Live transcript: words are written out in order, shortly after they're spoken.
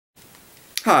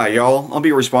Hi y'all, I'll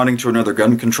be responding to another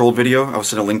gun control video. I was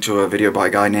sent a link to a video by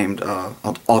a guy named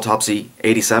Autopsy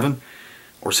 87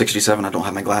 or 67, I don't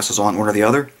have my glasses on, one or the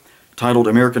other, titled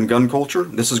American Gun Culture.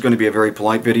 This is going to be a very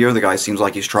polite video. The guy seems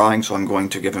like he's trying, so I'm going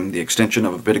to give him the extension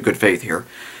of a bit of good faith here.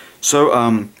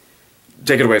 So,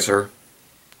 take it away, sir.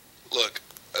 Look,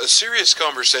 a serious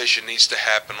conversation needs to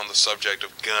happen on the subject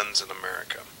of guns in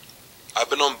America. I've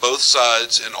been on both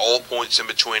sides and all points in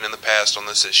between in the past on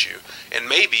this issue, and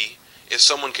maybe if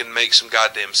someone can make some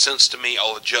goddamn sense to me,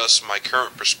 I'll adjust my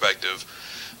current perspective.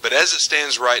 But as it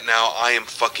stands right now, I am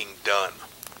fucking done.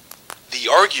 The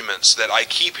arguments that I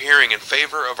keep hearing in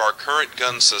favor of our current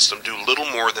gun system do little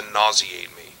more than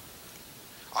nauseate me.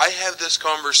 I have this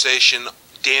conversation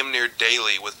damn near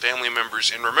daily with family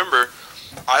members, and remember,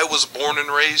 I was born and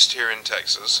raised here in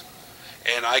Texas,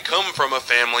 and I come from a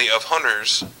family of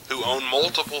hunters who own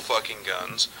multiple fucking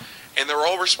guns, and they're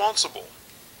all responsible,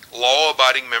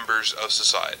 law-abiding members of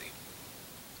society.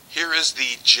 Here is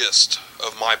the gist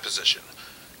of my position.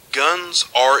 Guns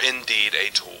are indeed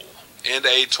a tool, and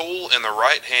a tool in the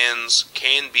right hands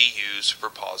can be used for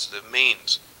positive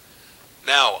means.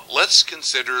 Now, let's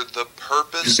consider the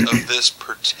purpose of this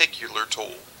particular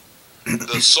tool.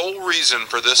 The sole reason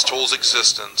for this tool's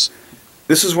existence.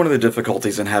 This is one of the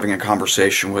difficulties in having a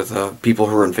conversation with people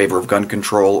who are in favor of gun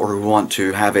control or who want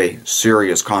to have a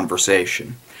serious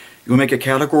conversation. You make a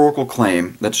categorical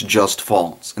claim that's just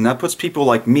false, and that puts people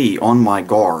like me on my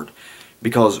guard,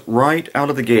 because right out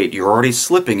of the gate you're already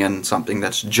slipping in something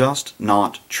that's just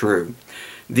not true.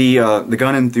 The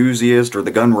gun enthusiast or the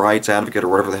gun rights advocate or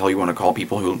whatever the hell you want to call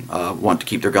people who want to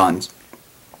keep their guns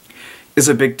is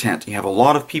a big tent. You have a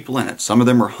lot of people in it. Some of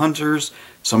them are hunters,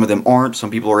 some of them aren't.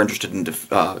 Some people are interested in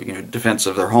defense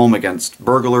of their home against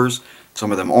burglars,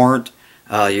 some of them aren't.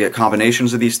 You get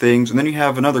combinations of these things, and then you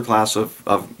have another class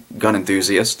of gun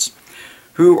enthusiasts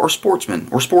who are sportsmen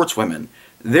or sportswomen.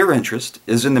 Their interest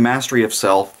is in the mastery of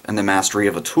self and the mastery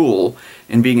of a tool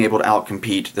and being able to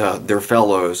outcompete their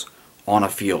fellows on a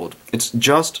field. It's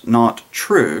just not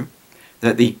true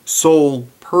that the sole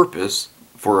purpose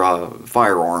for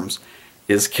firearms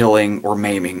is killing or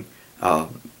maiming,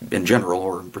 in general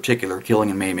or in particular, killing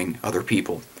and maiming other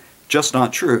people. Just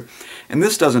not true. And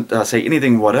this doesn't say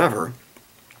anything whatever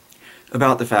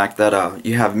about the fact that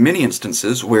you have many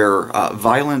instances where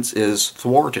violence is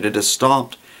thwarted, it is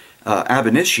stopped ab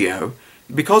initio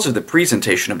because of the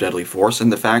presentation of deadly force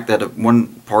and the fact that one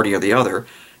party or the other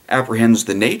apprehends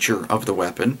the nature of the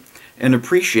weapon and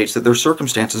appreciates that their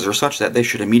circumstances are such that they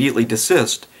should immediately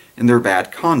desist in their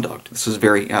bad conduct. This is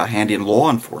very handy in law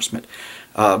enforcement.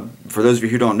 For those of you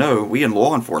who don't know, we in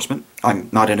law enforcement, I'm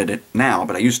not in it now,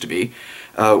 but I used to be,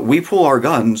 we pull our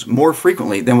guns more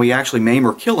frequently than we actually maim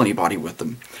or kill anybody with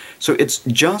them. So it's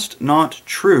just not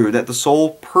true that the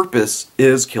sole purpose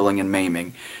is killing and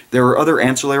maiming. There are other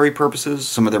ancillary purposes,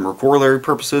 some of them are corollary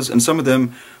purposes, and some of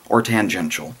them are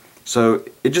tangential. So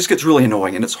it just gets really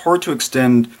annoying, and it's hard to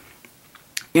extend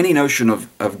any notion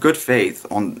of good faith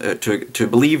on to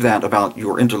believe that about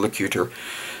your interlocutor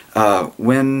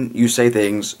when you say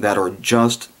things that are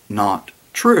just not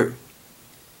true.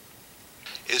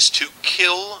 Is to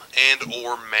kill and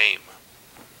or maim.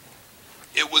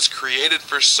 It was created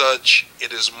for such,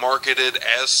 it is marketed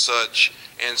as such,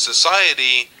 and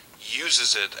society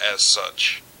uses it as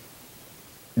such.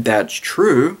 That's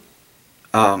true,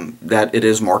 that it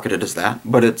is marketed as that,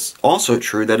 but it's also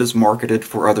true that it's marketed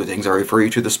for other things. I refer you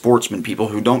to the sportsmen, people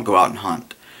who don't go out and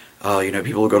hunt.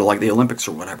 People who go to like the Olympics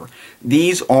or whatever.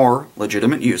 These are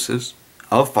legitimate uses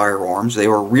of firearms. They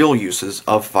are real uses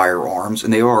of firearms,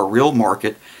 and they are a real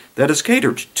market that is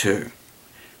catered to.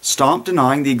 Stop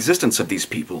denying the existence of these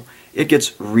people. It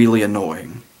gets really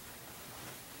annoying.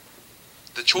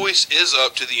 The choice is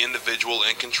up to the individual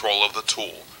in control of the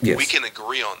tool. Yes. We can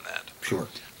agree on that. Sure.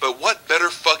 But what better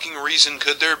fucking reason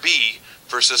could there be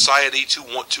for society to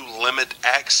want to limit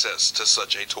access to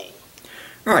such a tool?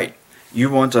 Right. You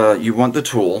want the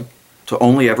tool to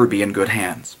only ever be in good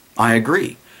hands. I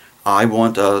agree. I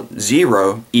want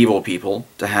 0 evil people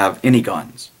to have any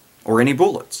guns or any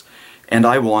bullets. And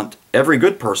I want every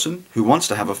good person who wants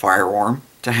to have a firearm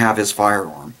to have his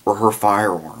firearm or her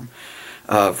firearm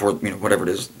for whatever it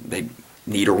is they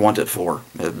need or want it for.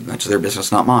 That's their business,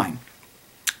 not mine.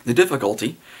 The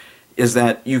difficulty is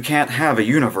that you can't have a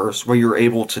universe where you're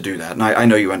able to do that. And I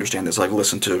know you understand this. I've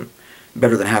listened to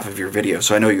better than half of your videos,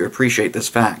 so I know you appreciate this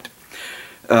fact.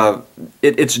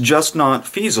 It's just not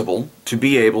feasible to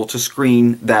be able to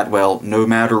screen that well no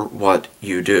matter what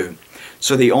you do.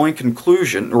 So the only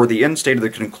conclusion, or the end state of the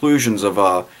conclusions of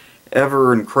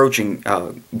ever-encroaching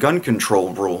gun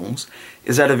control rules,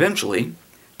 is that eventually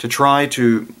to try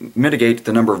to mitigate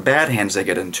the number of bad hands they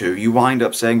get into, you wind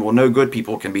up saying, well, no good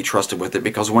people can be trusted with it,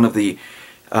 because one of the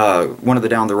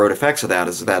down the road effects of that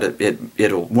is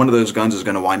that one of those guns is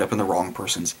going to wind up in the wrong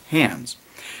person's hands.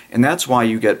 And that's why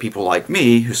you get people like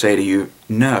me who say to you,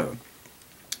 no.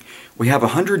 We have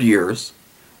 100 years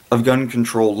of gun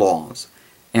control laws,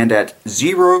 and at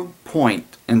zero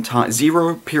point in time,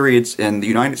 zero periods in the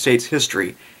United States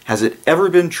history has it ever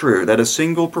been true that a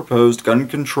single proposed gun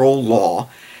control law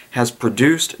has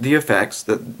produced the effects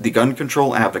that the gun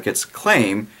control advocates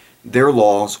claim their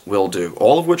laws will do,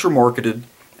 all of which are marketed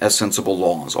as sensible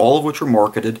laws, all of which are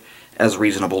marketed as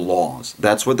reasonable laws.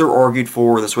 That's what they're argued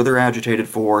for, that's what they're agitated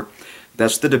for,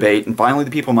 that's the debate, and finally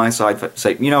the people on my side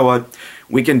say, you know what,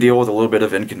 we can deal with a little bit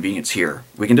of inconvenience here,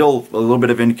 we can deal with a little bit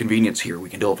of inconvenience here, we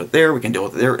can deal with it there, we can deal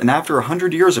with it there, and after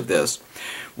 100 years of this,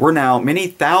 we're now many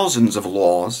thousands of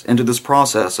laws into this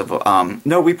process of,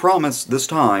 no, we promise this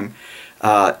time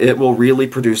it will really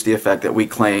produce the effect that we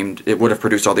claimed it would have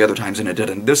produced all the other times, and it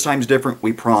didn't. This time's different,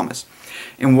 we promise.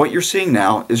 And what you're seeing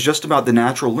now is just about the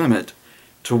natural limit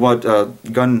to what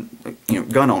gun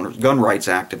owners, gun rights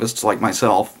activists like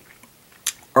myself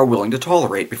are willing to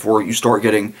tolerate before you start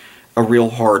getting a real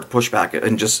hard pushback,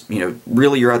 and just,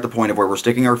 really you're at the point of where we're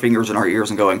sticking our fingers in our ears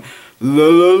and going, la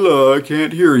la la, I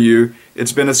can't hear you.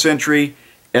 It's been a century.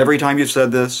 Every time you've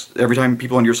said this, every time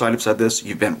people on your side have said this,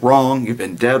 you've been wrong, you've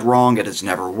been dead wrong, it has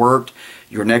never worked.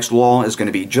 Your next law is going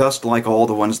to be just like all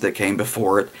the ones that came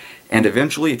before it, and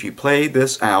eventually if you play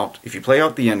this out, if you play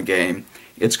out the end game,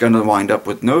 it's going to wind up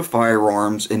with no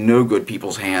firearms in no good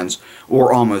people's hands,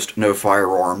 or almost no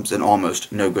firearms in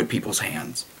almost no good people's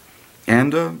hands.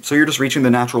 And so you're just reaching the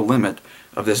natural limit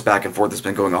of this back and forth that's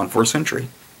been going on for a century.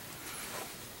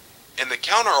 And the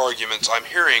counter-arguments I'm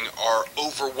hearing are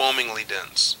overwhelmingly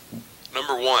dense.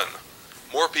 Number one,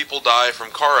 more people die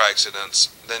from car accidents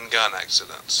than gun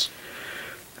accidents.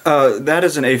 That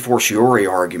is an a fortiori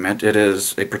argument. It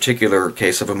is a particular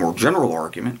case of a more general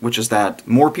argument, which is that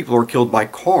more people are killed by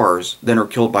cars than are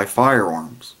killed by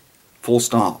firearms. Full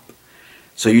stop.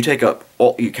 So you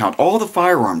you count all the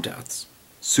firearm deaths,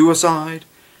 suicide,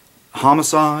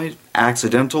 homicide,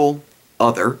 accidental,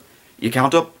 other, you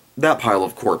count up that pile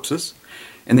of corpses,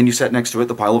 and then you set next to it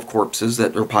the pile of corpses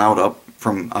that are piled up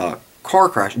from car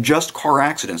crash, just car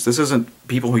accidents. This isn't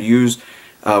people who use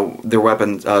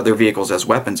their vehicles as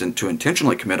weapons and to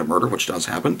intentionally commit a murder, which does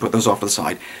happen. Put those off to the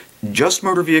side. Just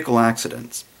motor vehicle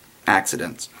accidents.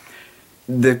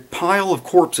 The pile of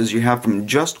corpses you have from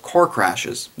just car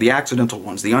crashes, the accidental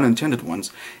ones, the unintended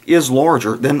ones, is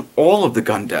larger than all of the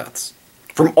gun deaths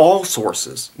from all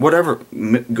sources, whatever,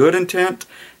 good intent,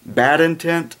 bad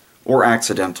intent, or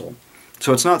accidental.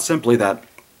 So it's not simply that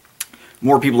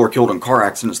more people are killed in car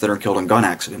accidents than are killed in gun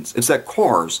accidents. It's that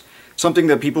cars, something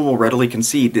that people will readily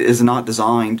concede, is not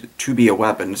designed to be a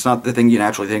weapon. It's not the thing you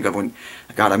naturally think of when,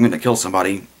 God, I'm going to kill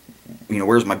somebody,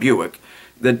 where's my Buick?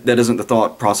 That isn't the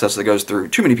thought process that goes through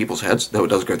too many people's heads, though it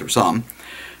does go through some.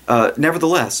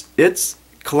 Nevertheless, its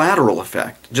collateral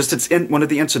effect, just one of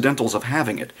the incidentals of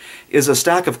having it, is a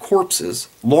stack of corpses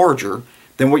larger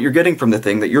than what you're getting from the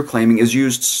thing that you're claiming is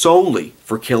used solely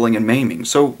for killing and maiming.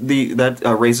 So that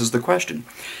raises the question.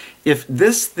 If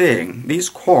this thing, these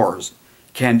cars,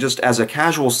 can just as a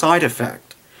casual side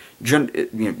effect,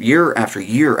 year after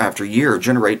year after year,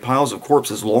 generate piles of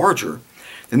corpses larger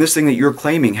than this thing that you're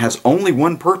claiming has only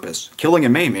one purpose, killing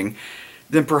and maiming,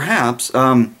 then perhaps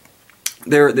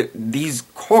these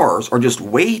cars are just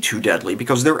way too deadly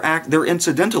because their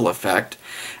incidental effect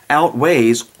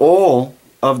outweighs all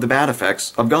of the bad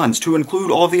effects of guns, to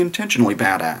include all of the intentionally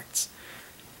bad acts.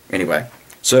 Anyway,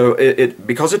 so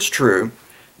because it's true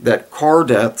that car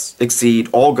deaths exceed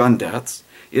all gun deaths,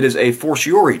 it is a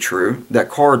fortiori true that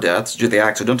car deaths, the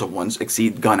accidental ones,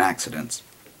 exceed gun accidents.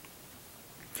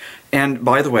 And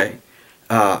by the way,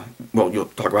 well, you'll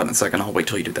talk about it in a second, I'll wait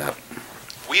till you do that.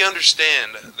 We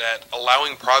understand that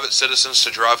allowing private citizens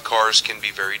to drive cars can be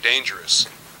very dangerous.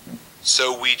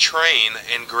 So we train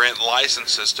and grant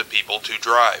licenses to people to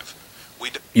drive.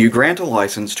 You grant a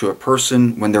license to a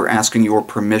person when they're asking your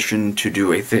permission to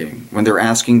do a thing, when they're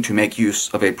asking to make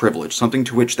use of a privilege, something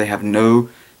to which they have no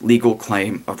legal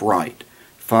claim of right.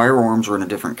 Firearms are in a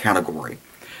different category.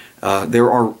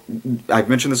 I've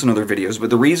mentioned this in other videos, but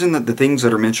the reason that the things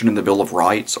that are mentioned in the Bill of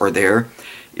Rights are there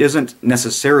isn't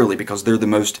necessarily because they're the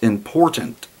most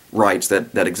important rights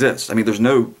that exist. I mean, there's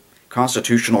no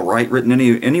constitutional right written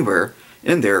anywhere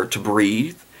in there to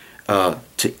breathe,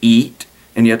 to eat,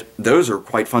 and yet those are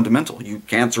quite fundamental. You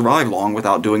can't survive long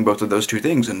without doing both of those two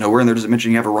things, and nowhere in there does it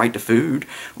mention you have a right to food,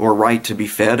 or a right to be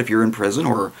fed if you're in prison,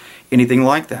 or anything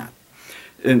like that.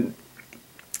 And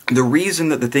The reason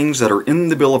that the things that are in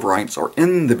the Bill of Rights are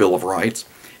in the Bill of Rights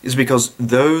is because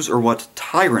those are what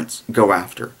tyrants go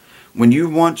after. When you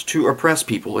want to oppress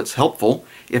people, it's helpful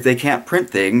if they can't print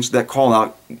things that call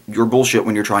out your bullshit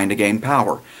when you're trying to gain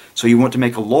power. So you want to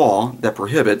make a law that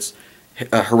prohibits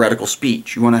heretical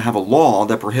speech. You want to have a law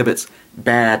that prohibits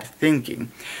bad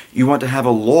thinking. You want to have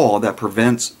a law that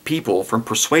prevents people from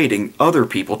persuading other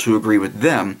people to agree with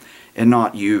them and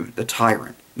not you, the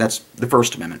tyrant. That's the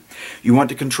First Amendment. You want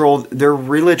to control their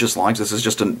religious lives. This is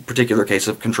just a particular case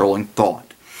of controlling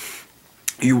thought.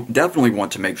 You definitely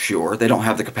want to make sure they don't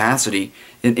have the capacity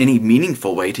in any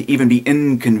meaningful way to even be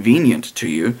inconvenient to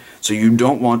you. So you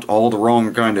don't want all the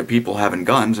wrong kind of people having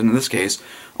guns. And in this case,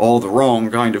 all the wrong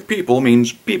kind of people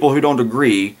means people who don't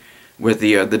agree with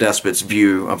the despot's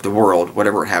view of the world,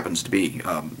 whatever it happens to be.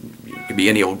 It could be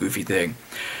any old goofy thing.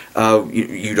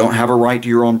 You don't have a right to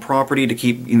your own property to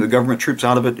keep the government troops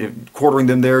out of it, quartering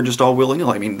them there just all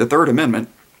willy-nilly. I mean, the Third Amendment,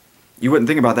 you wouldn't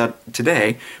think about that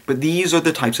today, but these are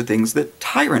the types of things that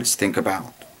tyrants think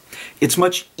about. It's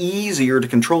much easier to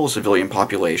control a civilian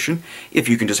population if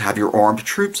you can just have your armed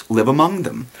troops live among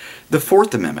them. The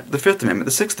Fourth Amendment, the Fifth Amendment,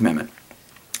 the Sixth Amendment,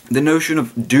 the notion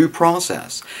of due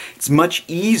process. It's much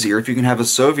easier if you can have a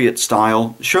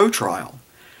Soviet-style show trial,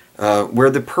 where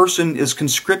the person is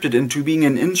conscripted into being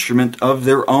an instrument of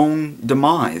their own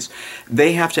demise.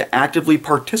 They have to actively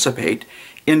participate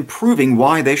in proving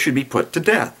why they should be put to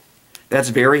death. That's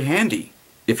very handy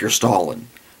if you're Stalin.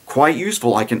 Quite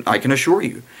useful, I can assure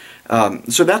you.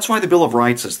 So that's why the Bill of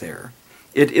Rights is there.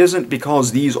 It isn't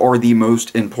because these are the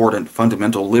most important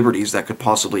fundamental liberties that could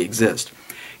possibly exist.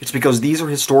 It's because these are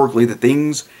historically the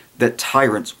things that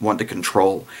tyrants want to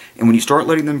control. And when you start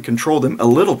letting them control them a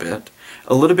little bit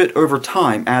over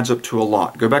time adds up to a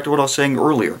lot. Go back to what I was saying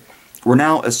earlier. We're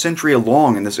now a century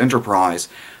along in this enterprise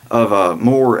of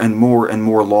more and more and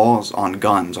more laws on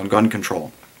guns, on gun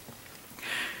control.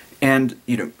 And,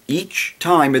 each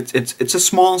time it's a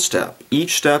small step.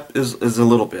 Each step is a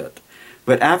little bit.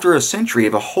 But after a century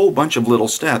of a whole bunch of little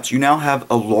steps, you now have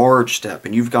a large step,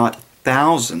 and you've got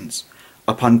thousands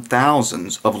upon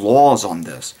thousands of laws on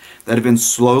this that have been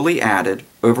slowly added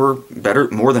over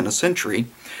more than a century,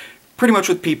 pretty much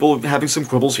with people having some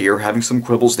quibbles here, having some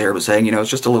quibbles there, but saying, it's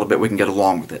just a little bit, we can get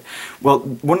along with it. Well,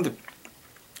 one of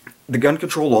the gun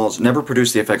control laws never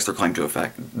produce the effects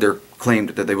they're claimed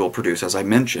that they will produce, as I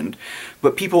mentioned,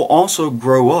 but people also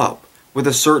grow up with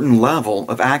a certain level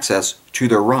of access to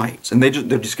their rights, and they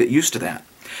just get used to that.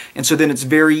 And so then it's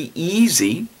very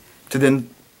easy to then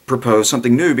propose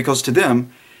something new, because to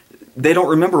them, they don't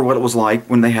remember what it was like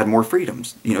when they had more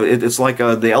freedoms. It's like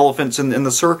the elephants in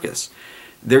the circus.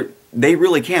 They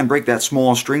really can break that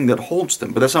small string that holds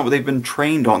them, but that's not what they've been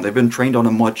trained on. They've been trained on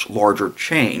a much larger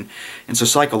chain. And so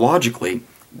psychologically,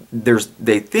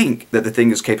 they think that the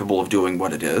thing is capable of doing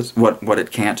what it is, what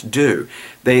it can't do.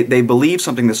 They believe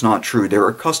something that's not true. They're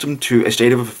accustomed to a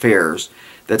state of affairs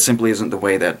that simply isn't the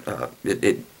way that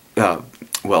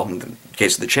well, in the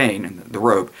case of the chain and the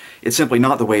rope, it's simply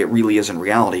not the way it really is in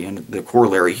reality. And the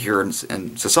corollary here in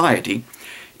society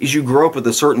is you grow up with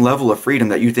a certain level of freedom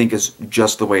that you think is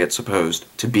just the way it's supposed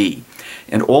to be.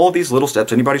 And all these little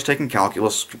steps, anybody's taken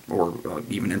calculus or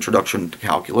even introduction to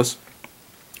calculus,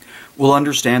 will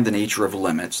understand the nature of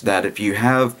limits, that if you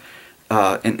have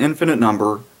an infinite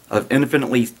number of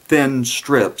infinitely thin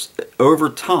strips, over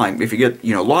time, if you get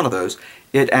a lot of those,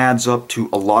 it adds up to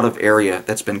a lot of area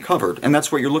that's been covered. And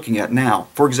that's what you're looking at now.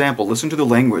 For example, listen to the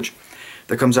language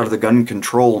that comes out of the gun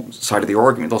control side of the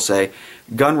argument. They'll say,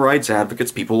 gun rights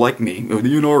advocates, people like me, the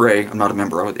NRA, I'm not a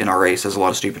member of it, NRA says a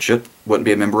lot of stupid shit, wouldn't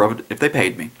be a member of it if they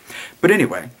paid me. But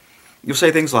anyway, you'll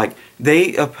say things like,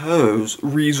 they oppose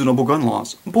reasonable gun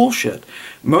laws. Bullshit.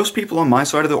 Most people on my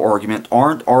side of the argument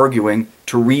aren't arguing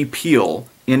to repeal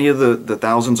any of the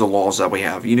thousands of laws that we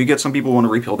have. You get some people who want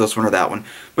to repeal this one or that one,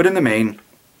 but in the main,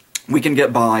 we can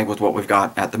get by with what we've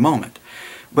got at the moment.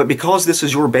 But because this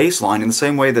is your baseline, in the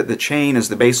same way that the chain is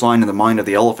the baseline in the mind of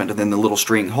the elephant and then the little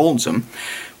string holds him,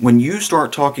 when you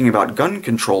start talking about gun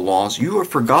control laws, you have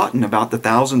forgotten about the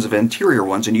thousands of interior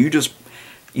ones, and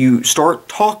you start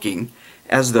talking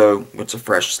as though it's a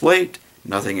fresh slate,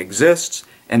 nothing exists,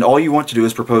 and all you want to do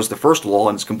is propose the first law,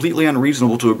 and it's completely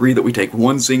unreasonable to agree that we take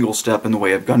one single step in the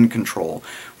way of gun control.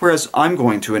 Whereas I'm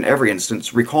going to, in every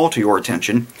instance, recall to your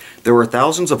attention there are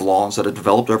thousands of laws that have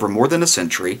developed over more than a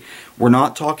century. We're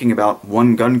not talking about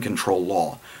one gun control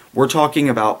law. We're talking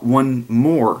about one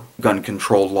more gun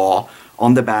control law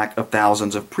on the back of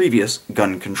thousands of previous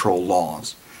gun control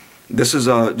laws. This is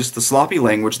just the sloppy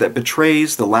language that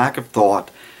betrays the lack of thought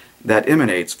that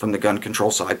emanates from the gun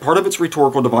control side. Part of it's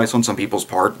rhetorical device on some people's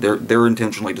part. They're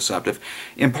intentionally deceptive.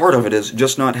 And part of it is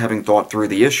just not having thought through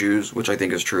the issues, which I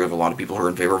think is true of a lot of people who are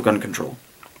in favor of gun control.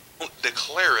 Don't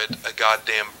declare it a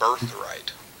goddamn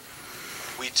birthright.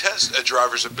 We test a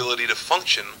driver's ability to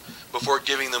function before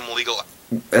giving them legal...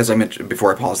 As I mentioned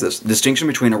before I pause this, distinction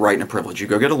between a right and a privilege. You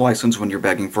go get a license when you're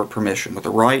begging for permission. With a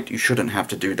right, you shouldn't have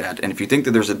to do that. And if you think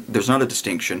that there's not a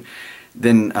distinction,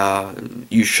 then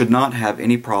you should not have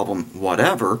any problem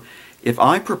whatever if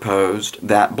I proposed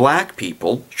that black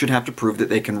people should have to prove that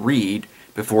they can read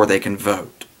before they can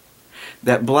vote.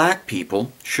 That black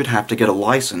people should have to get a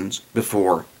license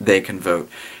before they can vote.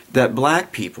 That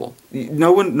black people,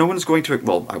 no one is going to,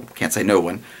 well, I can't say no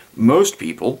one, most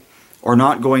people are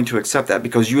not going to accept that,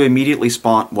 because you immediately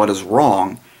spot what is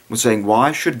wrong with saying,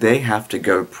 why should they have to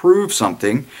go prove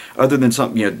something other than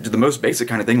some, the most basic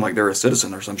kind of thing like they're a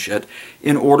citizen or some shit,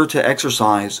 in order to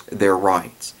exercise their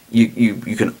rights.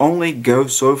 You can only go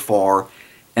so far,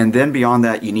 and then beyond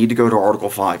that you need to go to Article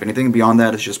 5. Anything beyond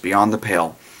that is just beyond the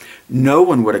pale. No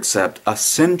one would accept a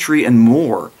century and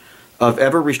more of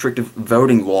ever restrictive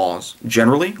voting laws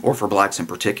generally, or for blacks in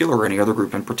particular, or any other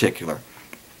group in particular,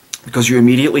 because you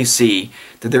immediately see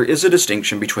that there is a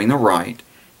distinction between the right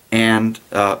and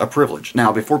a privilege.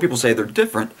 Now, before people say they're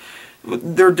different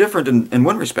in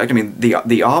one respect. I mean,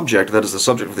 the object that is the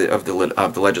subject of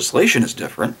the legislation is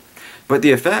different, but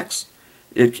the effects,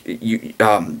 who's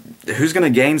going to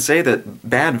gainsay that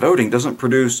bad voting doesn't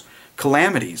produce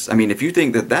calamities? I mean, if you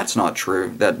think that that's not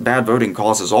true, that bad voting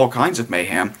causes all kinds of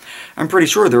mayhem, I'm pretty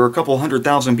sure there are a couple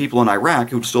 100,000 people in Iraq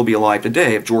who would still be alive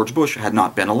today if George Bush had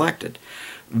not been elected.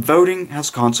 Voting has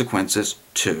consequences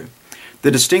too.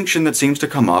 The distinction that seems to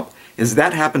come up is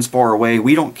that happens far away.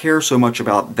 We don't care so much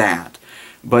about that.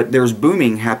 But there's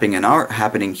booming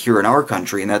happening here in our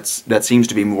country, and that seems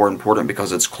to be more important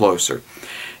because it's closer.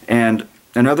 And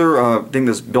another thing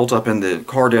that's built up in the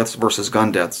car deaths versus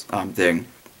gun deaths thing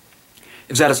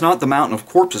is that it's not the mountain of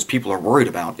corpses people are worried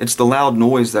about. It's the loud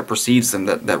noise that precedes them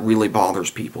that really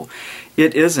bothers people.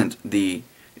 It isn't the...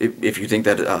 If you think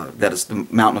that that is the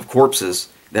mountain of corpses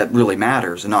that really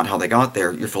matters and not how they got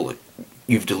there,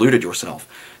 you've deluded yourself.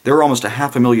 There are almost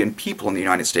 500,000 people in the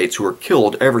United States who are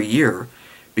killed every year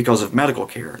because of medical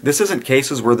care. This isn't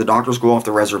cases where the doctors go off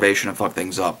the reservation and fuck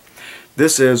things up.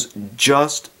 This is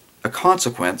just a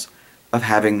consequence of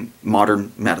having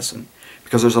modern medicine,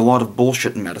 because there's a lot of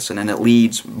bullshit in medicine, and it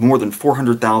leads more than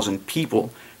 400,000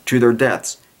 people to their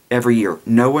deaths every year.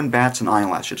 No one bats an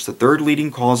eyelash. It's the third leading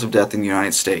cause of death in the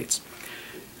United States.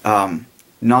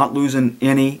 Not losing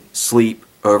any sleep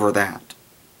over that.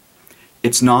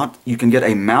 It's not, you can get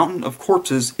a mountain of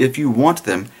corpses if you want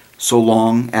them, so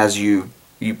long as you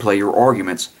play your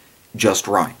arguments just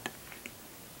right.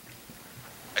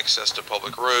 Access to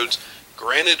public roads.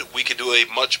 Granted, we could do a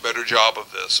much better job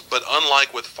of this, but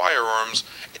unlike with firearms...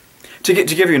 To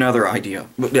give you another idea,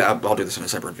 I'll do this in a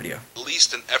separate video. At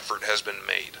least an effort has been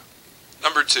made.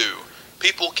 Number 2,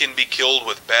 people can be killed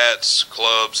with bats,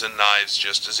 clubs, and knives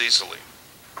just as easily.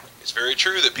 It's very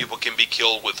true that people can be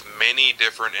killed with many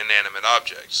different inanimate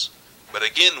objects, but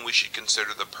again we should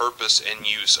consider the purpose and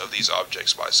use of these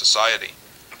objects by society.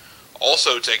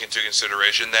 Also take into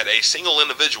consideration that a single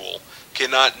individual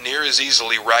cannot near as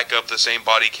easily rack up the same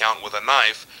body count with a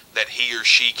knife that he or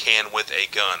she can with a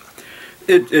gun.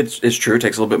 It's true. It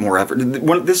takes a little bit more effort.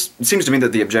 This seems to me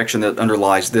that the objection that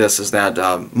underlies this is that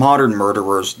modern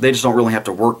murderers, they just don't really have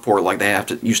to work for it like they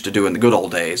used to do in the good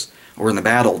old days or in the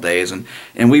bad old days, and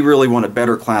we really want a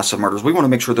better class of murderers. We want to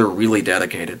make sure they're really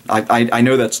dedicated. I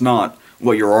know that's not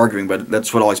what you're arguing, but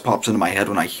that's what always pops into my head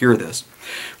when I hear this.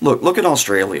 Look at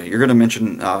Australia. You're going to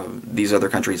mention these other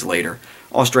countries later.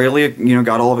 Australia,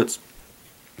 got all of its...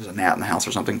 There's a gnat in the house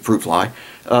or something. Fruit fly.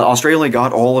 Australia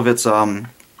got all of its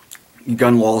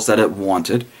gun laws that it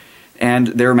wanted, and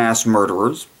their mass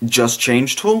murderers just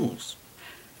changed tools.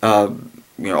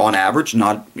 On average,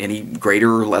 not any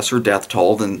greater or lesser death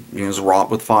toll than is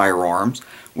wrought with firearms.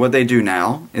 What they do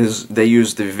now is they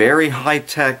use the very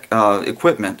high-tech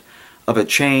equipment of a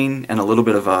chain and a little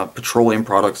bit of petroleum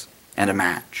products and a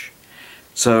match.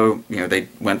 So, they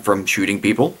went from shooting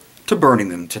people to burning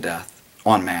them to death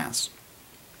en masse.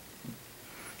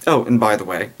 Oh, and by the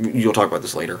way, you'll talk about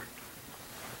this later.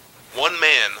 One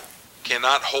man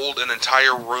cannot hold an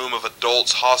entire room of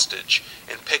adults hostage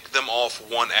and pick them off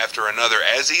one after another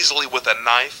as easily with a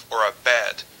knife or a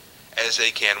bat as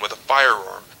they can with a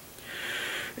firearm.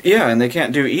 Yeah, and they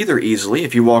can't do either easily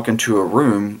if you walk into a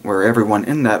room where everyone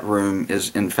in that room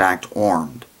is in fact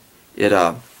armed.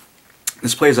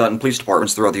 This plays out in police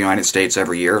departments throughout the United States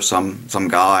every year. Some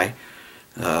guy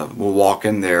will walk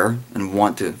in there and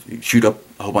want to shoot up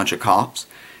a whole bunch of cops.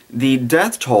 The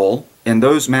death toll in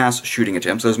those mass shooting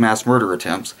attempts, those mass murder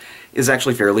attempts, is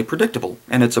actually fairly predictable,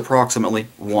 and it's approximately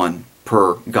 1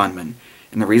 per gunman.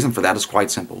 And the reason for that is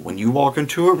quite simple. When you walk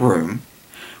into a room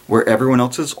where everyone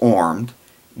else is armed,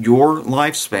 your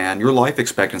lifespan, your life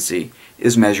expectancy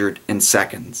is measured in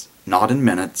seconds, not in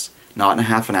minutes, not in a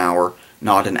half an hour,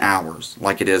 not in hours,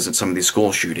 like it is at some of these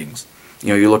school shootings. You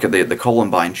know, you look at the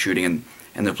Columbine shooting,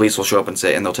 and the police will show up and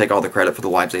say, and they'll take all the credit for the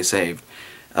lives they saved.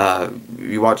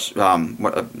 You watch,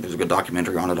 there's a good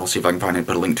documentary on it, I'll see if I can find it and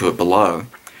put a link to it below.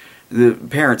 The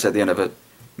parents at the end of it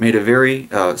made a very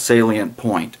salient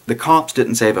point. The cops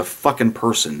didn't save a fucking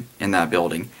person in that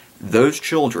building. Those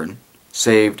children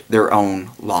saved their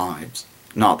own lives,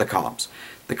 not the cops.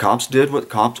 The cops did what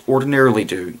cops ordinarily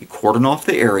do. You cordon off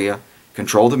the area,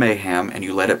 control the mayhem, and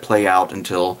you let it play out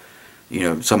until, you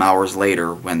know, some hours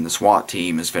later when the SWAT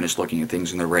team is finished looking at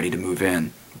things and they're ready to move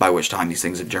in, by which time these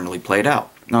things have generally played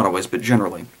out. Not always, but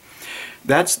generally.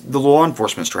 That's the law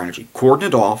enforcement strategy. Cordon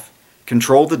it off,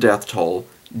 control the death toll,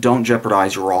 don't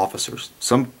jeopardize your officers.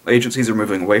 Some agencies are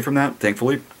moving away from that,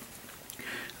 thankfully,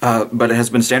 but it has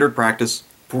been standard practice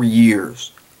for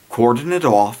years. Cordon it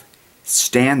off,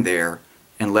 stand there,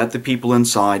 and let the people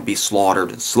inside be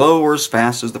slaughtered as slow or as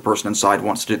fast as the person inside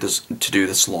wants to do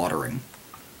the slaughtering.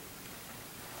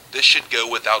 This should go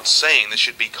without saying. This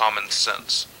should be common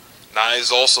sense.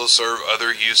 Knives also serve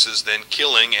other uses than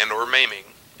killing and or maiming,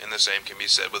 and the same can be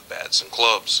said with bats and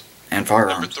clubs. And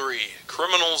firearms. Number 3,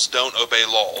 criminals don't obey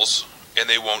laws, and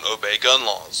they won't obey gun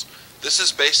laws. This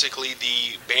is basically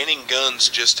the banning guns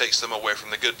just takes them away from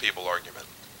the good people argument.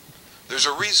 There's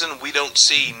a reason we don't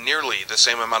see nearly the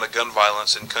same amount of gun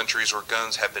violence in countries where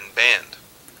guns have been banned.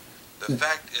 The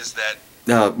fact is that...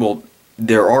 well,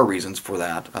 there are reasons for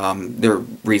that. There are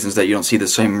reasons that you don't see the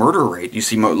same murder rate. You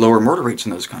see lower murder rates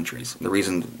in those countries. The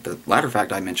reason the latter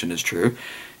fact I mentioned is true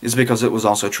is because it was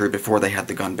also true before they had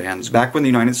the gun bans. Back when the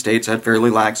United States had fairly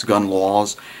lax gun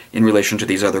laws in relation to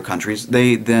these other countries,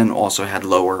 they then also had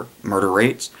lower murder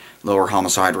rates, lower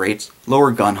homicide rates,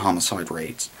 lower gun homicide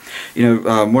rates. You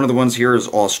know, one of the ones here is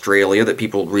Australia that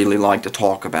people really like to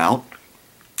talk about.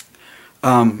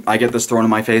 I get this thrown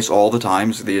in my face all the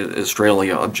time, the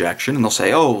Australia objection, and they'll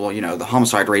say, oh, well, you know, the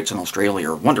homicide rates in Australia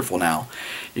are wonderful now.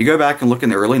 You go back and look in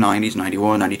the early 90s,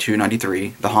 91, 92, 93,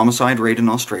 the homicide rate in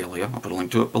Australia, I'll put a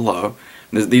link to it below.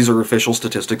 These are official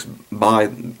statistics by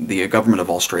the government of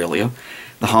Australia.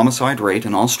 The homicide rate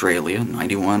in Australia,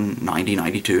 91, 90,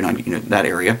 92, 90, you know, that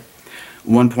area,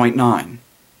 1.9.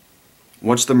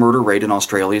 What's the murder rate in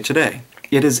Australia today?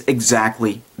 It is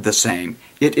exactly the same.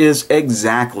 It is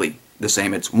exactly the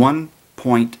same. It's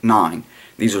 1.9.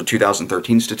 These are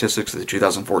 2013 statistics. The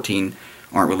 2014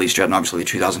 aren't released yet, and obviously the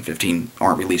 2015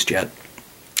 aren't released yet.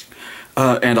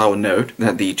 And I will note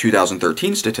that the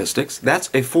 2013 statistics, that's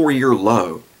a 4-year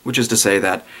low, which is to say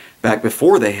that back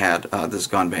before they had this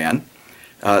gun ban,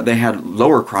 they had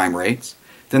lower crime rates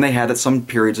than they had at some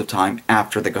periods of time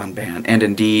after the gun ban. And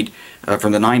indeed,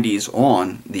 from the 90s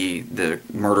on, the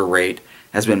murder rate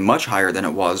has been much higher than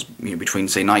it was, you know, between,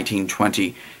 say,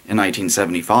 1920 and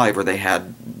 1975, where they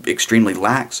had extremely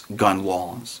lax gun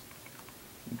laws.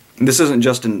 This isn't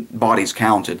just in bodies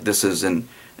counted, this is in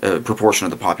proportion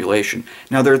of the population.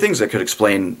 Now, there are things that could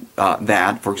explain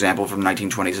that. For example, from the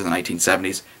 1920s to the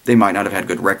 1970s, they might not have had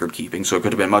good record keeping, so it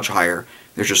could have been much higher.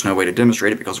 There's just no way to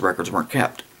demonstrate it because records weren't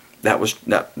kept.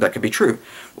 That could be true.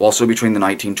 Also, between the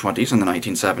 1920s and the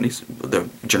 1970s,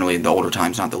 generally in the older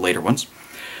times, not the later ones,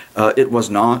 it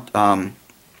was not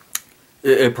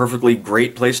a perfectly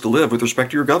great place to live with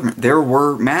respect to your government. There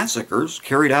were massacres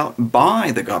carried out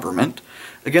by the government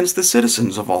against the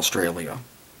citizens of Australia.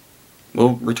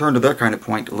 We'll return to that kind of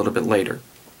point a little bit later.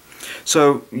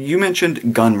 So, you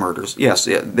mentioned gun murders. Yes,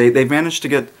 they've managed to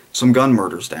get some gun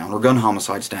murders down, or gun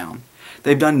homicides down.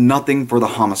 They've done nothing for the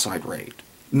homicide rate.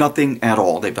 Nothing at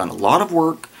all. They've done a lot of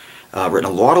work, written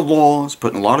a lot of laws,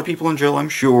 putting a lot of people in jail, I'm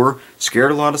sure,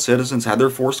 scared a lot of citizens, had their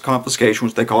forced confiscation,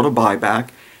 which they called a buyback.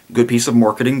 Good piece of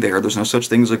marketing there. There's no such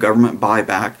thing as a government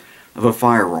buyback of a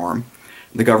firearm.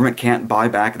 The government can't buy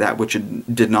back that which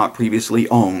it did not previously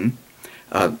own.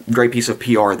 Great piece of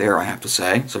PR there, I have to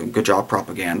say. So good job,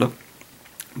 propaganda.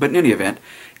 But in any event,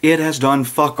 it has done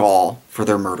fuck all for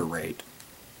their murder rate.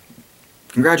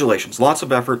 Congratulations. Lots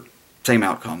of effort, same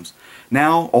outcomes.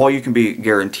 Now, all you can be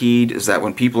guaranteed is that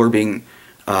when people are being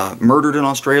murdered in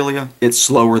Australia, it's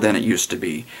slower than it used to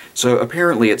be. So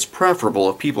apparently it's preferable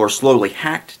if people are slowly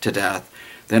hacked to death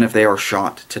than if they are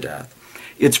shot to death.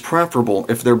 It's preferable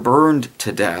if they're burned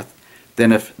to death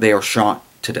than if they are shot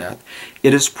to death.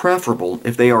 It is preferable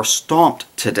if they are stomped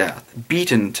to death,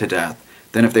 beaten to death,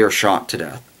 than if they are shot to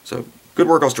death. So, good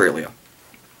work, Australia.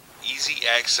 easy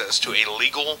access to a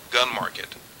legal gun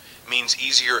market means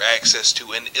easier access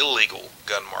to an illegal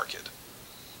gun market.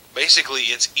 Basically,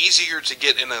 it's easier to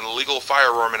get an illegal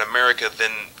firearm in America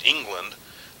than England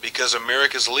because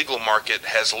America's legal market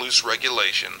has loose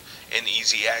regulation and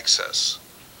easy access.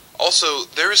 Also,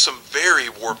 there is some very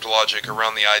warped logic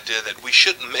around the idea that we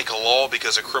shouldn't make a law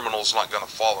because a criminal's not going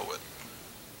to follow it.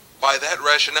 By that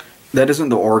rationale... That isn't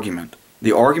the argument.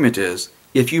 The argument is,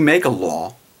 if you make a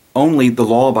law, only the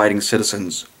law-abiding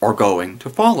citizens are going to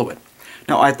follow it.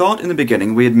 Now, I thought in the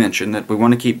beginning we had mentioned that we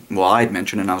want to keep, well, I had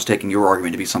mentioned, and I was taking your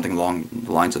argument to be something along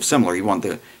the lines of similar. You want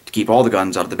to keep all the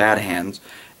guns out of the bad hands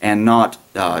and not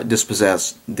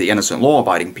dispossess the innocent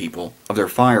law-abiding people of their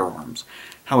firearms.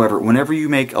 However, whenever you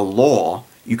make a law,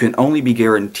 you can only be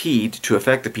guaranteed to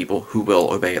affect the people who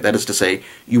will obey it. That is to say,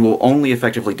 you will only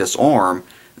effectively disarm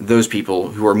those people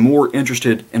who are more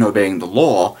interested in obeying the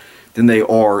law than they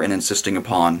are in insisting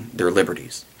upon their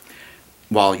liberties.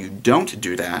 While you don't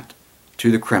do that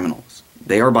to the criminals,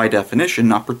 they are by definition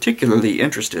not particularly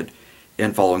interested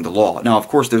in following the law. Now, of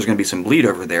course, there's going to be some bleed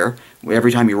over there.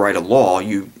 Every time you write a law,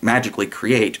 you magically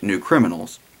create new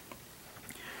criminals.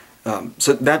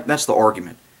 So that's the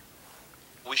argument.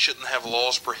 We shouldn't have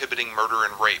laws prohibiting murder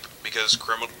and rape because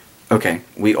criminal... Okay,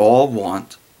 we all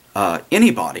want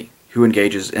anybody who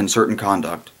engages in certain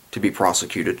conduct to be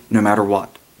prosecuted, no matter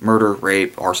what. Murder,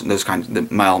 rape, arson, those kinds of the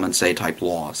Malman say type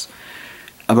laws.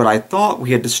 But I thought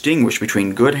we had distinguished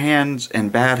between good hands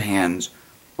and bad hands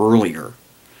earlier.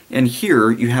 And here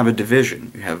you have a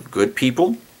division. You have good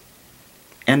people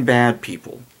and bad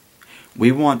people.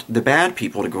 We want the bad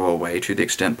people to go away to the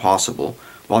extent possible,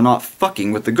 while not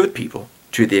fucking with the good people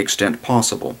to the extent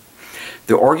possible.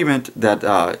 The argument that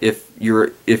if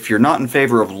you're not in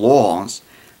favor of laws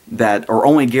that are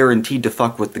only guaranteed to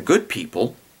fuck with the good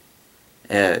people,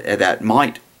 that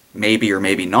might maybe or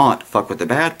maybe not fuck with the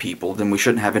bad people, then we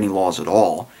shouldn't have any laws at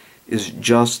all, is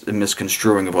just a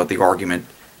misconstruing of what the argument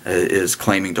is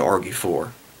claiming to argue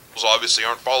for. Obviously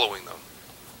aren't following them.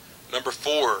 Number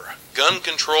 4, gun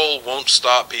control won't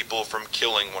stop people from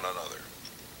killing one another.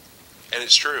 And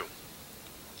it's true.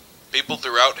 People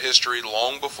throughout history,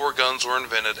 long before guns were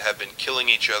invented, have been killing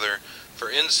each other for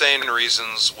insane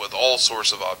reasons with all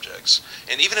sorts of objects.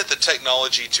 And even if the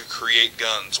technology to create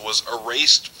guns was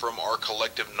erased from our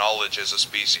collective knowledge as a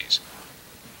species,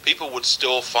 people would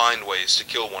still find ways to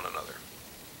kill one another.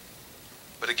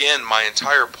 But again, my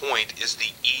entire point is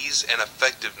the ease and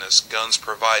effectiveness guns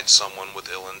provide someone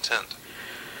with ill intent.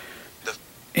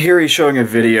 Here he's showing a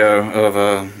video of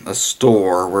a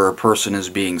store where a person is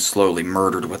being slowly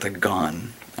murdered with a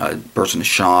gun. A person is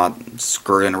shot,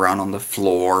 scurrying around on the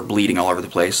floor, bleeding all over the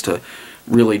place to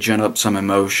really gin up some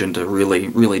emotion, to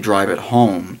really drive it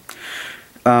home.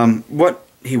 What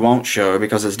he won't show,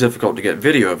 because it's difficult to get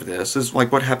video of this, is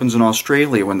like what happens in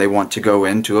Australia when they want to go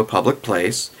into a public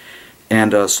place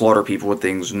and slaughter people with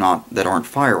things that aren't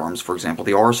firearms. For example,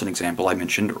 the arson example I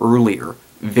mentioned earlier.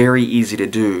 Very easy to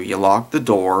do. You lock the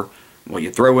door, well, you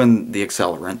throw in the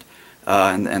accelerant,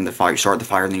 and the fire, start the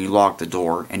fire, and then you lock the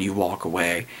door, and you walk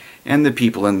away. And the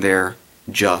people in there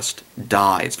just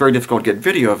die. It's very difficult to get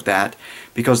video of that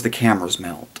because the cameras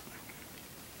melt.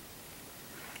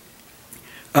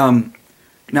 Now,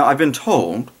 I've been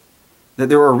told that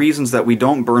there are reasons that we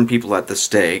don't burn people at the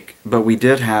stake, but we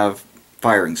did have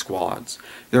firing squads.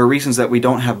 There are reasons that we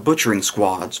don't have butchering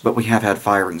squads, but we have had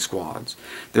firing squads.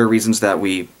 There are reasons that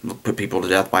we put people to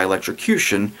death by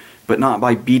electrocution, but not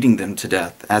by beating them to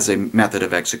death as a method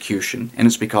of execution. And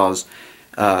it's because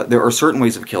there are certain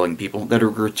ways of killing people that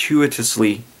are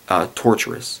gratuitously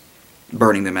torturous.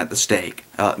 Burning them at the stake,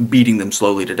 beating them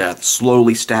slowly to death,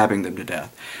 slowly stabbing them to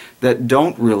death, that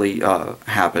don't really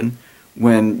happen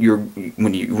when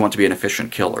you want to be an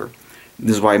efficient killer.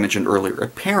 This is why I mentioned earlier,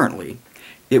 apparently,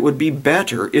 it would be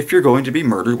better if you're going to be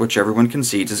murdered, which everyone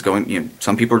concedes is going,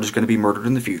 some people are just going to be murdered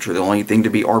in the future. The only thing to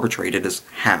be arbitrated is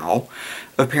how.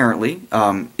 Apparently,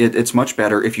 it's much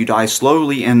better if you die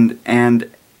slowly and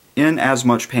in as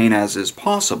much pain as is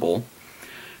possible.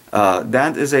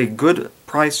 That is a good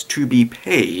price to be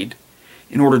paid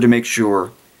in order to make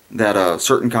sure that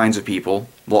certain kinds of people,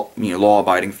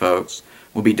 law-abiding folks,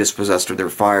 will be dispossessed of their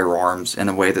firearms in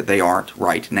a way that they aren't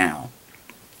right now.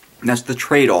 And that's the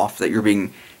trade-off that you're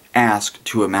being asked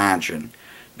to imagine.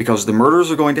 Because the murders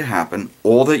are going to happen,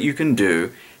 all that you can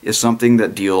do is something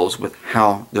that deals with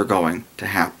how they're going to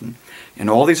happen. And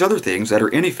all these other things that are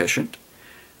inefficient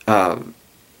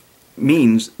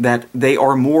means that they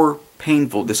are more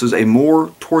painful. This is a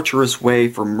more torturous way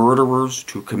for murderers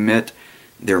to commit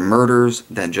their murders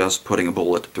than just putting a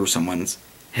bullet through someone's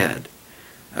head.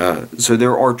 So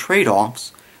there are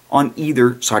trade-offs on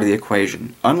either side of the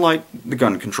equation. Unlike the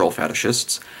gun control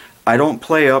fetishists, I don't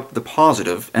play up the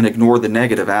positive and ignore the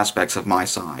negative aspects of my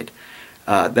side.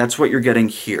 That's what you're getting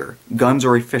here. Guns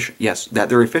are efficient. Yes, that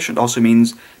they're efficient also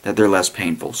means that they're less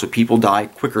painful, so people die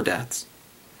quicker deaths.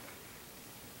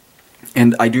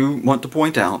 And I do want to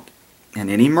point out, in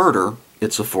any murder,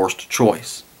 it's a forced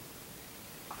choice.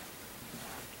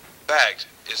 Fact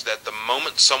is that the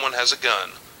moment someone has a gun,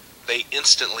 they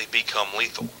instantly become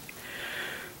lethal.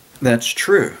 That's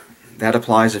true. That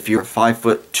applies if you're a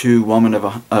 5'2" woman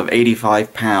of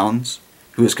 85 pounds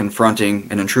who is confronting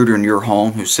an intruder in your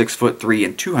home who's 6'3"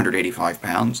 and 285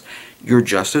 pounds. You're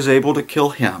just as able to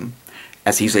kill him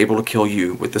as he's able to kill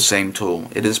you with the same tool.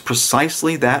 It is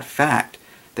precisely that fact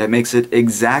that makes it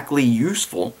exactly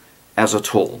useful as a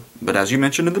tool. But as you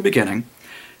mentioned in the beginning,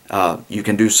 you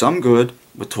can do some good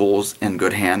with tools in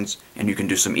good hands, and you can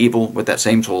do some evil with that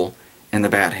same tool in the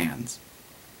bad hands.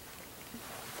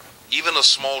 Even a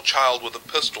small child with a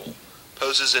pistol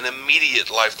poses an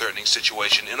immediate life-threatening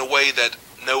situation in a way that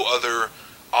no other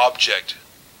object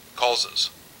causes.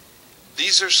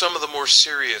 These are some of the more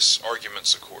serious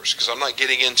arguments, of course, because I'm not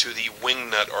getting into the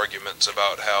wingnut arguments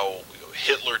about how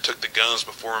Hitler took the guns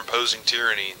before imposing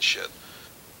tyranny and shit.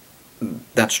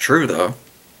 That's true, though.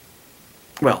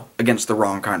 Well, against the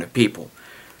wrong kind of people.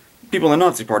 People in the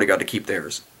Nazi Party got to keep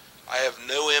theirs. I have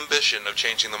no ambition of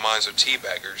changing the minds of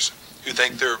teabaggers who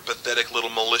think their pathetic little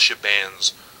militia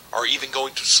bands are even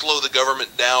going to slow the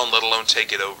government down, let alone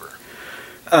take it over.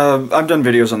 I've done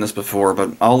videos on this before,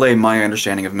 but I'll lay my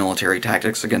understanding of military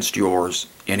tactics against yours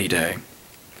any day.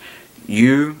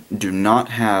 You do not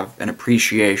have an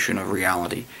appreciation of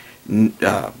reality.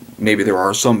 Maybe there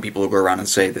are some people who go around and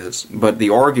say this, but the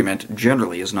argument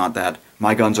generally is not that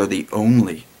my guns are the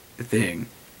only thing.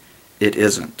 It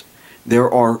isn't.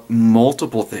 There are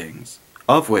multiple things,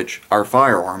 of which our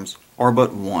firearms are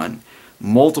but one.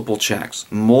 Multiple checks,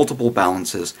 multiple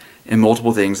balances, and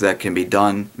multiple things that can be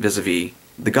done vis-a-vis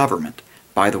the government.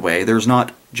 By the way, there's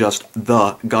not just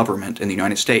the government in the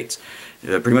United States.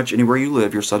 Pretty much anywhere you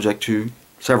live, you're subject to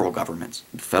several governments.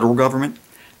 The federal government,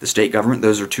 the state government,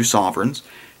 those are two sovereigns,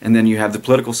 and then you have the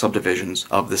political subdivisions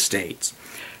of the states.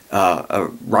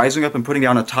 Rising up and putting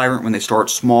down a tyrant when they start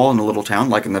small in a little town,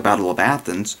 like in the Battle of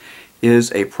Athens,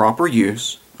 is a proper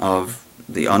use of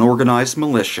the unorganized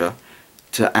militia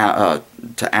to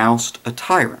oust a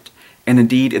tyrant. And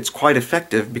indeed, it's quite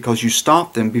effective because you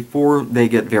stop them before they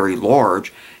get very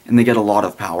large and they get a lot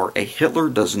of power. A Hitler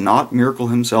does not miracle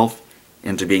himself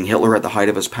into being Hitler at the height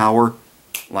of his power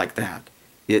like that.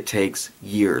 It takes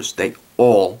years. They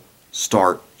all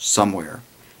start somewhere.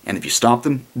 And if you stop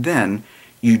them then,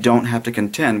 you don't have to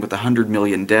contend with 100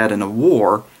 million dead in a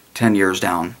war 10 years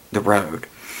down the road.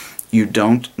 You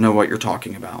don't know what you're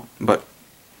talking about. But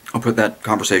I'll put that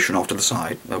conversation off to the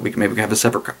side. Maybe we can have a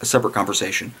separate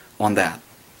conversation on that.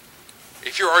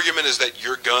 If your argument is that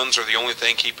your guns are the only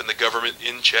thing keeping the government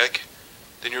in check,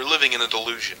 then you're living in a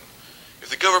delusion. If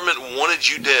the government wanted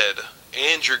you dead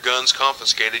and your guns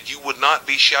confiscated, you would not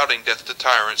be shouting death to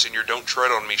tyrants in your Don't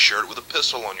Tread on Me shirt with a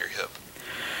pistol on your hip.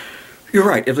 You're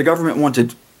right. If the government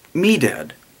wanted me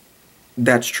dead,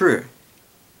 that's true.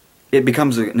 It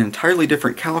becomes an entirely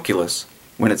different calculus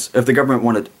when if the government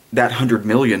wanted that 100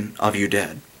 million of you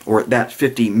dead, or that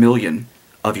 50 million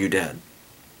of you dead.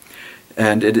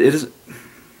 And it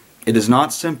is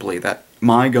not simply that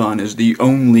my gun is the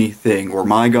only thing, or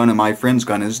my gun and my friend's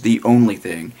gun is the only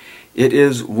thing. It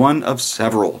is one of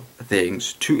several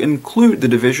things, to include the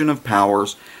division of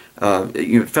powers,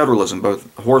 federalism,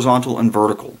 both horizontal and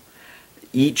vertical.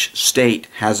 Each state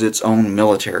has its own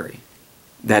military.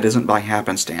 That isn't by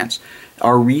happenstance.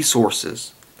 Our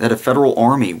resources that a federal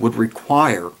army would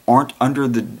require aren't under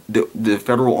the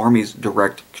federal army's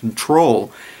direct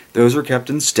control. Those are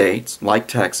kept in states, like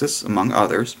Texas, among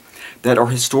others, that are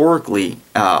historically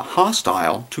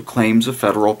hostile to claims of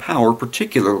federal power,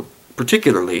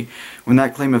 particularly when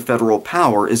that claim of federal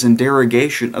power is in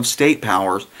derogation of state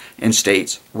powers and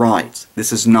states' rights.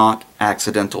 This is not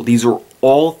accidental. These are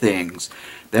all things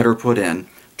that are put in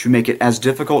to make it as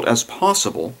difficult as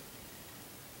possible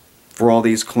for all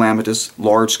these calamitous,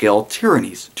 large-scale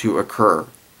tyrannies to occur.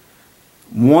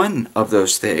 One of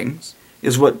those things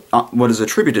is what is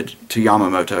attributed to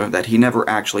Yamamoto that he never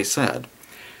actually said.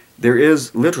 There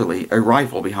is literally a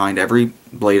rifle behind every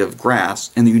blade of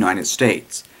grass in the United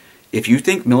States. If you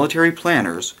think military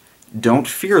planners don't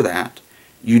fear that,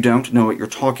 you don't know what you're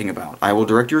talking about. I will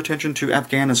direct your attention to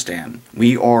Afghanistan.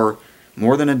 We are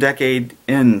more than a decade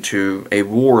into a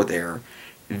war there.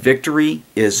 Victory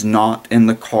is not in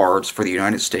the cards for the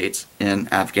United States in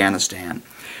Afghanistan.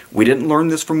 We didn't learn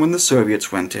this from when the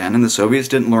Soviets went in, and the Soviets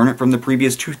didn't learn it from the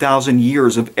previous 2,000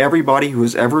 years of everybody who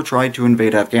has ever tried to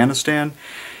invade Afghanistan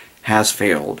has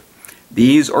failed.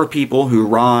 These are people who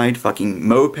ride fucking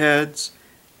mopeds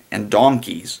and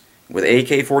donkeys with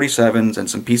AK-47s and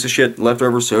some piece of shit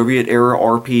leftover Soviet-era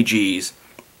RPGs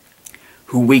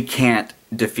who we can't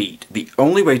defeat. The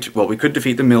only way to, well, we could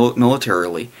defeat them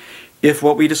militarily if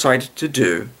what we decided to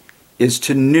do is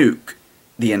to nuke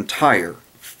the entire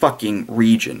fucking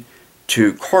region,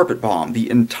 to carpet bomb the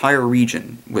entire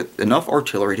region with enough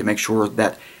artillery to make sure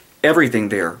that everything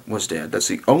there was dead. That's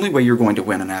the only way you're going to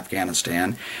win in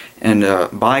Afghanistan, and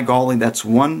by golly, that's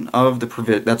one of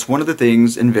the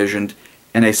things envisioned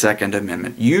in a Second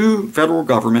Amendment. You, federal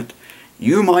government,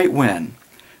 you might win,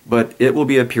 but it will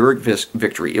be a Pyrrhic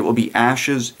victory. It will be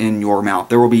ashes in your mouth.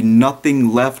 There will be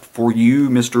nothing left for you,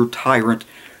 Mr. Tyrant,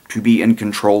 to be in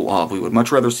control of. We would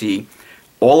much rather see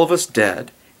all of us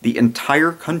dead, the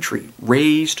entire country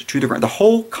razed to the ground, the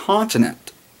whole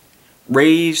continent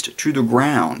razed to the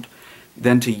ground,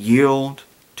 than to yield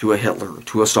to a Hitler,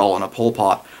 to a Stalin, a Pol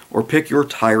Pot, or pick your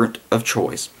tyrant of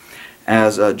choice.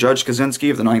 As Judge Kaczynski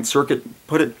of the Ninth Circuit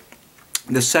put it,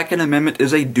 the Second Amendment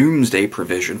is a doomsday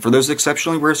provision for those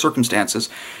exceptionally rare circumstances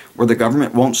where the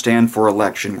government won't stand for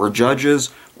election, where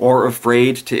judges are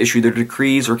afraid to issue their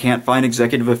decrees or can't find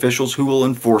executive officials who will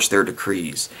enforce their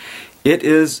decrees. It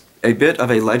is a bit of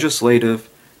a legislative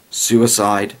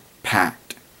suicide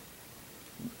pact.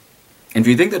 And if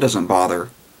you think that doesn't bother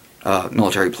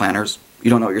military planners, you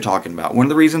don't know what you're talking about. One of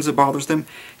the reasons it bothers them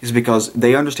is because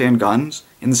they understand guns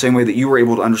in the same way that you were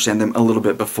able to understand them a little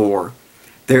bit before.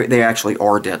 They actually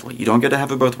are deadly. You don't get to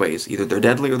have it both ways. Either they're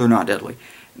deadly or they're not deadly.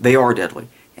 They are deadly.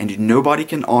 And nobody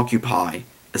can occupy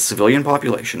a civilian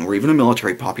population or even a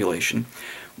military population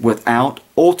without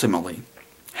ultimately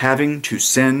having to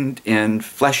send in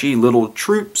fleshy little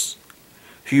troops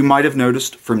who you might have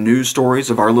noticed from news stories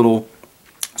of our little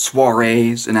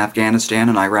soirees in Afghanistan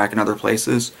and Iraq and other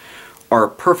places are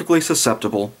perfectly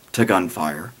susceptible to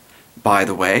gunfire. By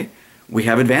the way, we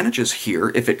have advantages here,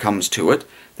 if it comes to it,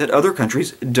 that other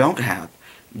countries don't have.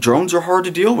 Drones are hard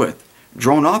to deal with.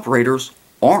 Drone operators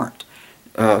aren't.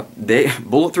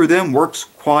 Bullet through them works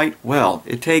quite well.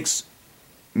 It takes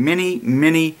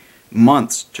many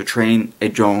months to train a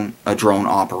drone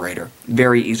operator.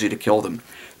 Very easy to kill them.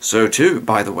 So too,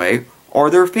 by the way, are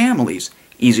their families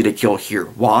easy to kill here.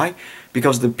 Why?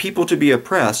 Because the people to be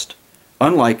oppressed,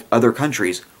 unlike other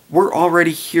countries, we're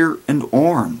already here and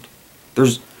armed.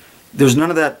 There's none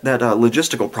of that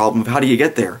logistical problem of how do you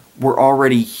get there. We're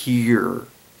already here.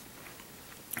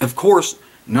 Of course,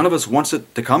 none of us wants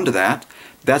it to come to that.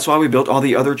 That's why we built all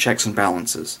the other checks and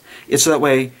balances. It's that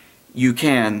way you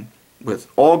can, with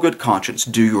all good conscience,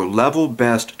 do your level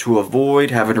best to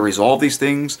avoid having to resolve these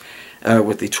things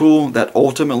with the tool that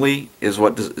ultimately is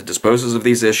what disposes of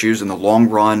these issues in the long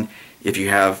run if you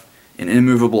have an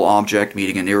immovable object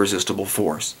meeting an irresistible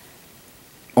force.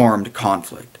 Armed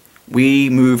conflict. We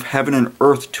move heaven and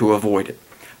earth to avoid it,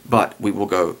 but we will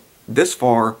go this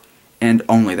far and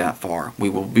only that far. We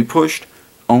will be pushed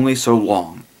only so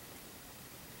long.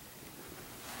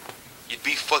 You'd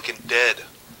be fucking dead.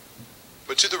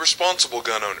 But to the responsible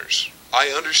gun owners,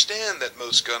 I understand that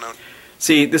most gun owners...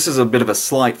 See, this is a bit of a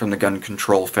slight from the gun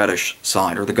control fetish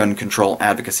side, or the gun control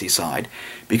advocacy side,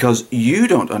 because you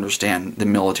don't understand the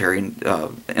military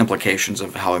implications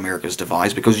of how America is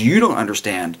devised, because you don't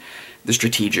understand the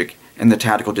strategic and the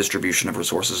tactical distribution of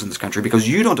resources in this country, because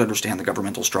you don't understand the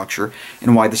governmental structure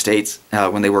and why the states,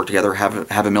 when they work together,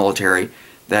 have a military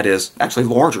that is actually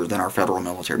larger than our federal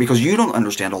military, because you don't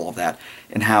understand all of that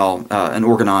and how an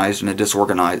organized and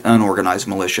a unorganized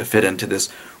militia fit into this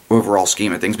overall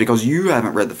scheme of things, because you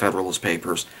haven't read the Federalist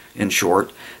Papers, in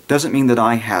short, doesn't mean that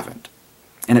I haven't.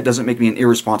 And it doesn't make me an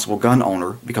irresponsible gun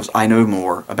owner because I know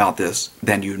more about this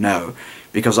than you know,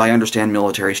 because I understand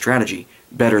military strategy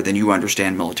better than you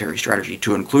understand military strategy,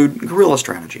 to include guerrilla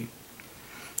strategy.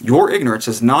 Your ignorance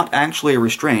is not actually a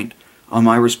restraint on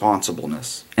my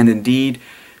responsibleness, and indeed,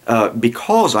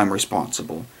 because I'm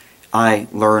responsible, I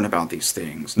learn about these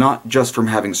things, not just from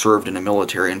having served in the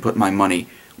military and put my money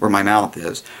where my mouth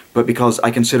is, but because I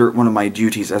consider it one of my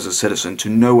duties as a citizen to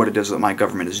know what it is that my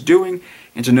government is doing,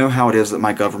 and to know how it is that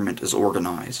my government is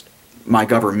organized. My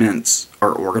governments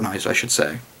are organized, I should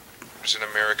say. In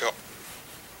America.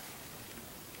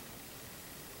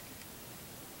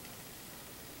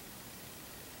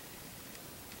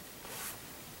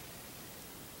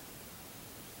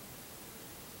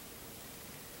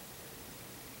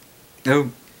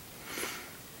 Oh.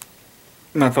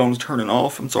 My phone's turning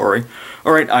off, I'm sorry.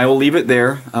 Alright, I will leave it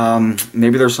there.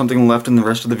 Maybe there's something left in the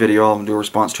rest of the video I'll do a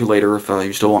response to later if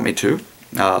you still want me to.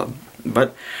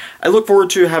 But I look forward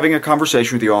to having a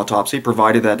conversation with you, Autopsy,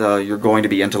 provided that you're going to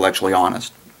be intellectually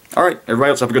honest. Alright, everybody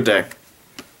else have a good day.